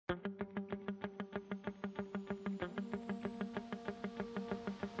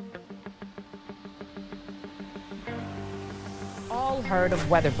all heard of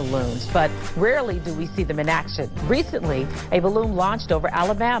weather balloons, but rarely do we see them in action. Recently, a balloon launched over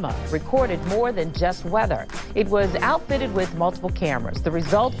Alabama recorded more than just weather. It was outfitted with multiple cameras. The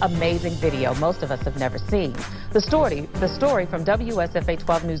result, amazing video most of us have never seen. The story from WSFA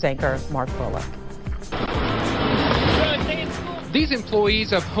 12 News anchor Mark Bullock. These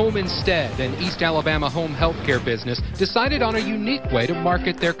employees of Home Instead, an East Alabama home health care business, decided on a unique way to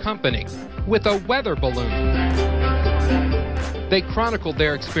market their company, with a weather balloon. They chronicled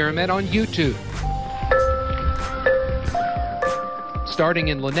their experiment on YouTube, starting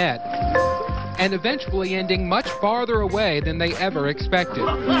in Lynette, and eventually ending much farther away than they ever expected.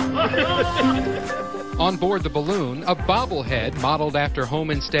 On board the balloon, a bobblehead modeled after Home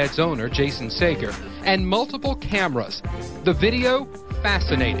Instead's owner, Jason Sager, and multiple cameras. The video,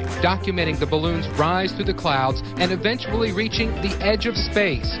 fascinating, documenting the balloon's rise through the clouds and eventually reaching the edge of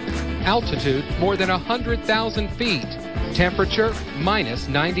space. Altitude, more than 100,000 feet. Temperature, minus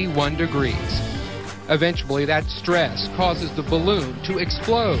 91 degrees. Eventually, that stress causes the balloon to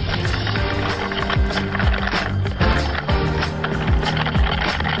explode.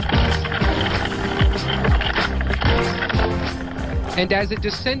 And as it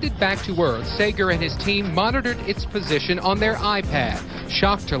descended back to Earth, Sager and his team monitored its position on their iPad,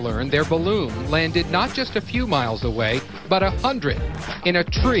 shocked to learn their balloon landed not just a few miles away, but 100 in a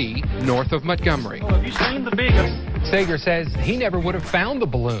tree north of Montgomery. Well, have you seen the biggest? Sager says he never would have found the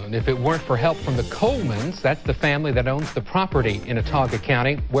balloon if it weren't for help from the Colemans. That's the family that owns the property in Autauga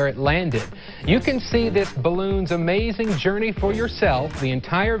County where it landed. You can see this balloon's amazing journey for yourself. The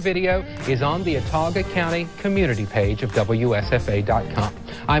entire video is on the Autauga County community page of WSFA.com.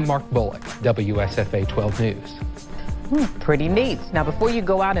 I'm Mark Bullock, WSFA 12 News. Pretty neat. Now, before you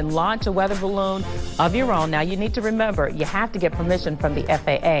go out and launch a weather balloon of your own, now you need to remember you have to get permission from the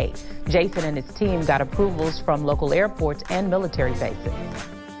FAA. Jason and his team got approvals from local airports and military bases.